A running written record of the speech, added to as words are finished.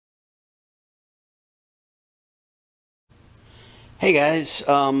Hey guys,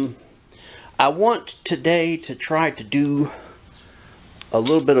 I want today to try to do a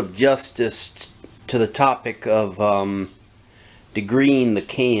little bit of justice to the topic of degreeing the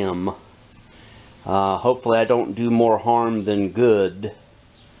cam. Hopefully I don't do more harm than good,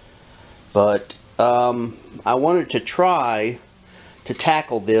 but I wanted to try to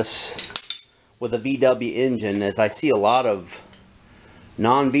tackle this with a VW engine, as I see a lot of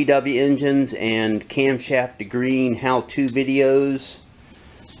non-VW engines and camshaft degreeing how-to videos,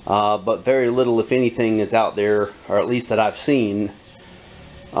 but very little, if anything, is out there, or at least that I've seen,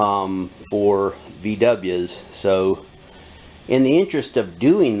 for VWs. So in the interest of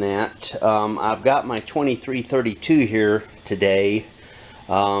doing that, I've got my 2332 here today.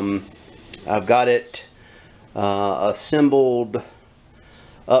 I've got it assembled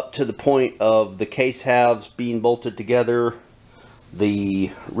up to the point of the case halves being bolted together, the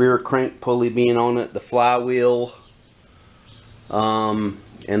rear crank pulley being on it, the flywheel, and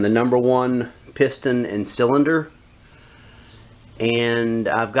the number one piston and cylinder. And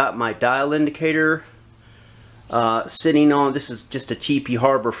I've got my dial indicator sitting on, this is just a cheapy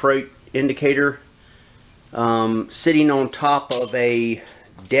Harbor Freight indicator, sitting on top of a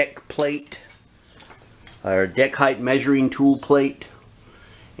deck plate, or deck height measuring tool plate.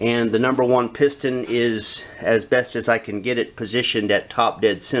 And the number one piston is, as best as I can get it, positioned at top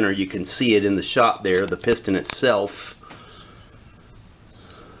dead center. You can see it in the shot there, the piston itself.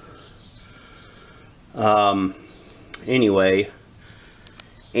 Anyway,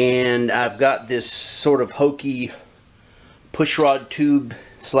 and I've got this sort of hokey pushrod tube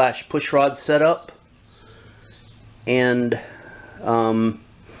slash pushrod setup. And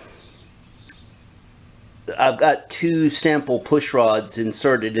I've got two sample push rods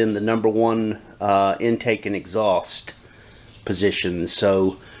inserted in the number one intake and exhaust positions.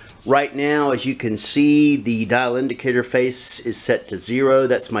 So right now, as you can see, the dial indicator face is set to 0.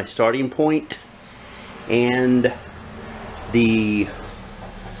 That's my starting point. And again,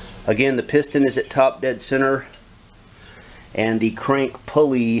 the piston is at top dead center, and the crank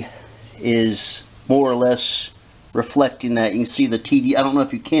pulley is more or less reflecting that. You can see the TD, I don't know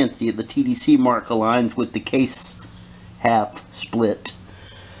if you can see it, the TDC mark aligns with the case half split.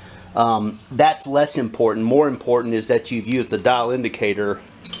 That's less important. More important is that you've used the dial indicator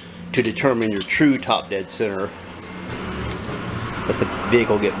to determine your true top dead center. Let the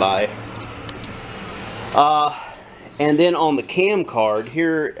vehicle get by. And then on the cam card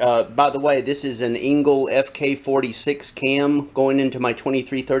here, by the way, this is an Engel FK46 cam going into my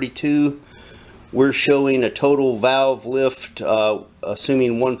 2332. We're showing a total valve lift,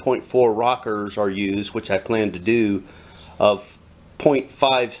 assuming 1.4 rockers are used, which I plan to do, of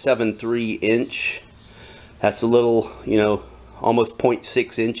 0.573 inch. That's a little, you know, almost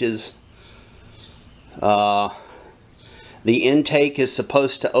 0.6 inches. The intake is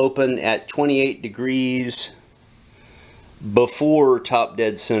supposed to open at 28 degrees before top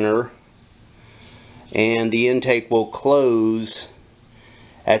dead center, and the intake will close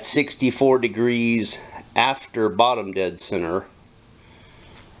at 64 degrees after bottom dead center.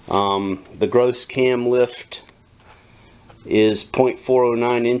 The gross cam lift is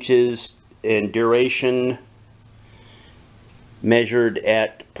 0.409 inches, and duration measured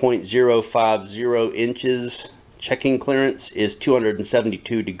at 0.050 inches. Checking clearance is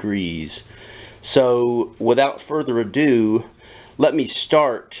 272 degrees. So without further ado, let me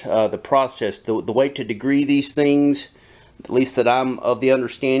start the process. The way to degree these things, at least that I'm of the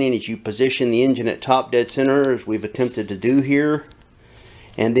understanding, is you position the engine at top dead center, as we've attempted to do here,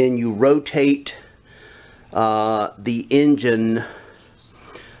 and then you rotate the engine.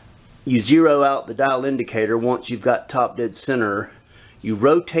 You zero out the dial indicator once you've got top dead center. You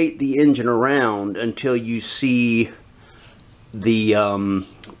rotate the engine around until you see the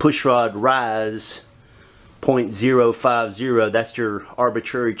pushrod rise 0.050. That's your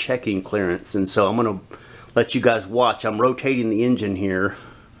arbitrary checking clearance. And so I'm going to let you guys watch. I'm rotating the engine here.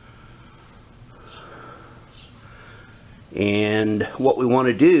 And what we want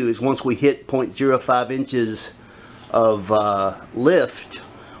to do is, once we hit 0.05 inches of lift,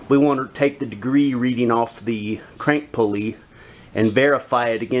 we want to take the degree reading off the crank pulley and verify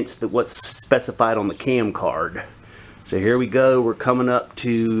it against what's specified on the cam card. So here we go. We're coming up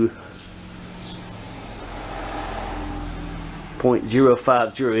to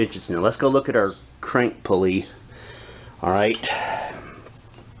 0.050 inches now. Let's go look at our crank pulley. Alright,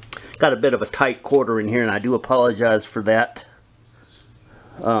 got a bit of a tight quarter in here, and I do apologize for that.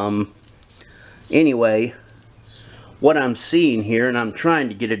 Anyway, what I'm seeing here, and I'm trying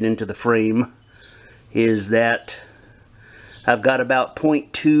to get it into the frame, is that I've got about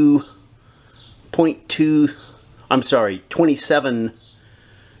 0.2 I'm sorry, 27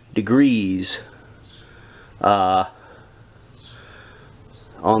 degrees on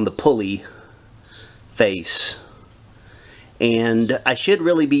the pulley face. And I should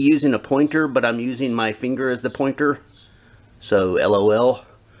really be using a pointer, but I'm using my finger as the pointer, so LOL.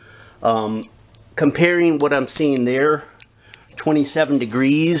 Comparing what I'm seeing there, 27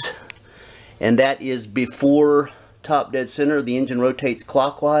 degrees, and that is before top dead center. The engine rotates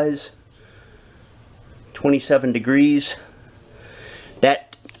clockwise. 27 degrees.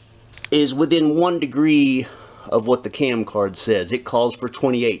 That is within 1 degree of what the cam card says. It calls for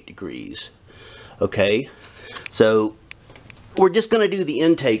 28 degrees. Okay, so we're just going to do the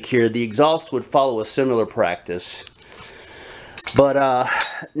intake here. The exhaust would follow a similar practice. But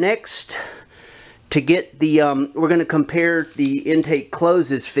next, to get the, we're going to compare the intake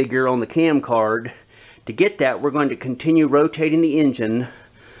closes figure on the cam card. To get that, we're going to continue rotating the engine.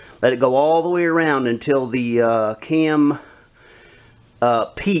 Let it go all the way around until the cam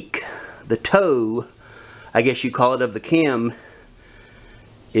peak, the toe, I guess you call it, of the cam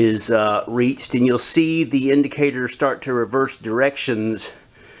is reached, and you'll see the indicator start to reverse directions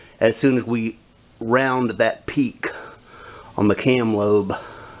as soon as we round that peak on the cam lobe.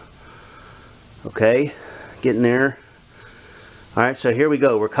 Okay, getting there. Alright, so here we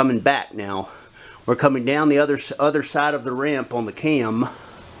go. We're coming back now. We're coming down the other side of the ramp on the cam.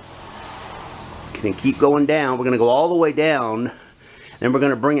 Can keep going down. We're going to go all the way down, and we're going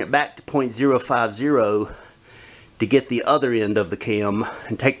to bring it back to 0.050 to get the other end of the cam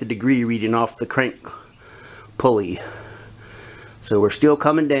and take the degree reading off the crank pulley. So we're still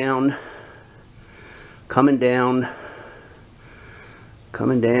coming down, coming down,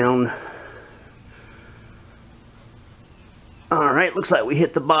 coming down. Alright, looks like we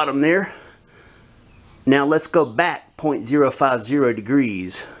hit the bottom there. Now let's go back 0.050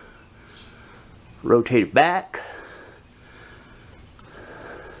 degrees. Rotate it back.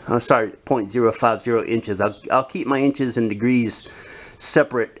 I'm sorry, 0.050 inches. I'll keep my inches and degrees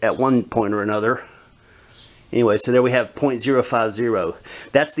separate at one point or another. Anyway, so there we have 0.050.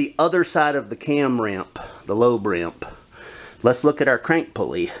 That's the other side of the cam ramp, the lobe ramp. Let's look at our crank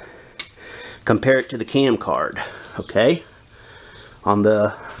pulley. Compare it to the cam card. Okay? On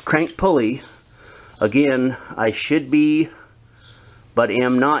the crank pulley, again, I should be, but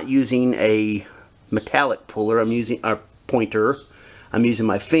am not using a metallic puller. I'm using a pointer. I'm using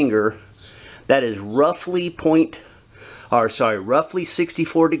my finger. That is roughly roughly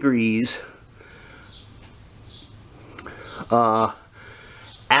 64 degrees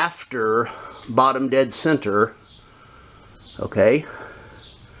after bottom dead center. Okay,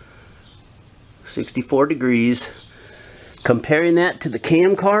 64 degrees. Comparing that to the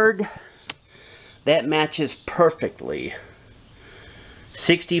cam card, that matches perfectly.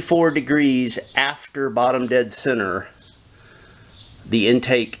 64 degrees after bottom dead center. The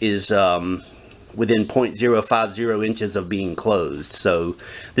intake is within 0.050 inches of being closed. So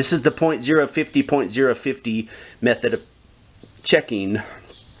this is the 0.050 method of checking.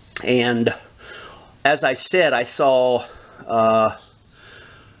 And as I said, I saw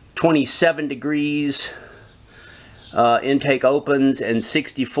 27 degrees intake opens and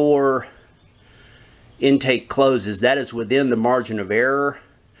 64 intake closes. That is within the margin of error.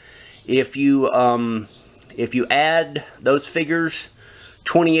 If you add those figures,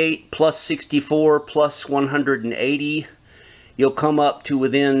 28 plus 64 plus 180, you'll come up to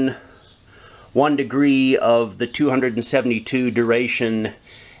within 1 degree of the 272 duration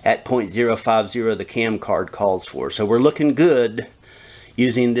at 0.050 the cam card calls for. So we're looking good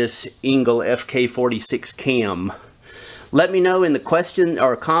using this Engel FK46 cam. Let me know in the question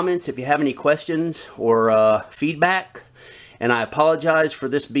or comments if you have any questions or feedback. And I apologize for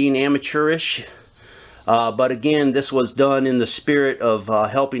this being amateurish. But again, this was done in the spirit of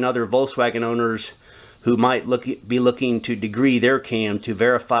helping other Volkswagen owners who might be looking to degree their cam to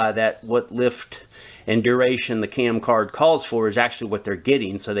verify that what lift and duration the cam card calls for is actually what they're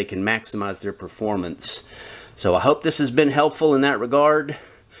getting, so they can maximize their performance. So I hope this has been helpful in that regard,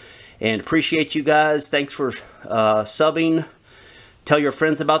 and appreciate you guys. Thanks for subbing. Tell your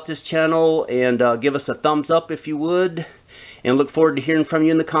friends about this channel, and give us a thumbs up if you would. And look forward to hearing from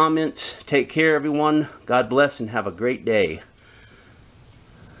you in the comments. Take care, everyone. God bless, and have a great day.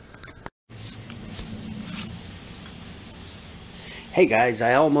 Hey guys,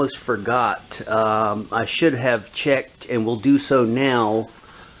 I almost forgot. I should have checked, and will do so now,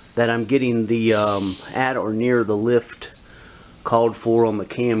 that I'm getting the at or near the lift called for on the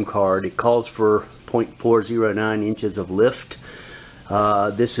cam card. It calls for 0.409 inches of lift.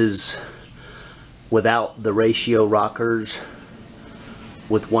 This is without the ratio rockers.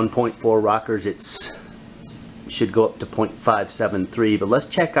 With 1.4 rockers, it's should go up to 0.573. But let's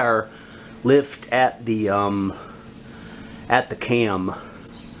check our lift at the cam.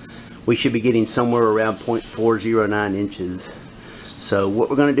 We should be getting somewhere around 0.409 inches. So what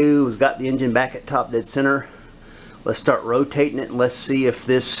we're going to do is got the engine back at top dead center. Let's start rotating it and let's see if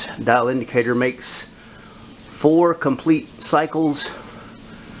this dial indicator makes 4 complete cycles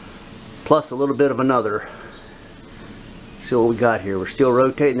plus a little bit of another. See what we got here. We're still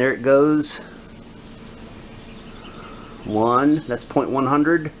rotating. There it goes. 1, that's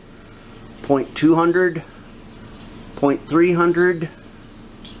 0.100, 0.200, 0.300,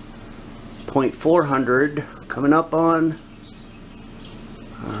 0.400, coming up on.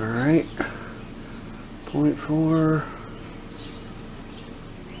 Alright, 0.4.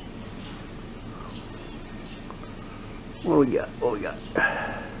 What do we got? What do we got?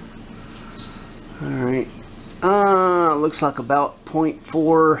 Alright, looks like about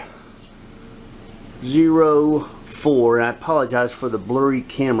 0.404. And I apologize for the blurry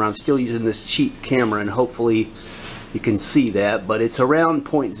camera. I'm still using this cheap camera and hopefully you can see that, but it's around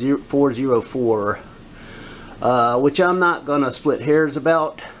 0.404, which I'm not gonna split hairs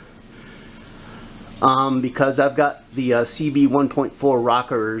about because I've got the CB 1.4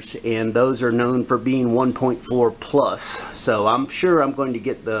 rockers and those are known for being 1.4 plus, so I'm sure I'm going to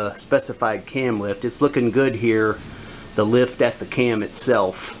get the specified cam lift. It's looking good here, the lift at the cam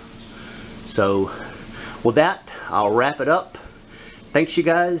itself. So with that, I'll wrap it up. Thanks you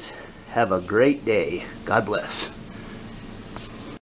guys. Have a great day. God bless.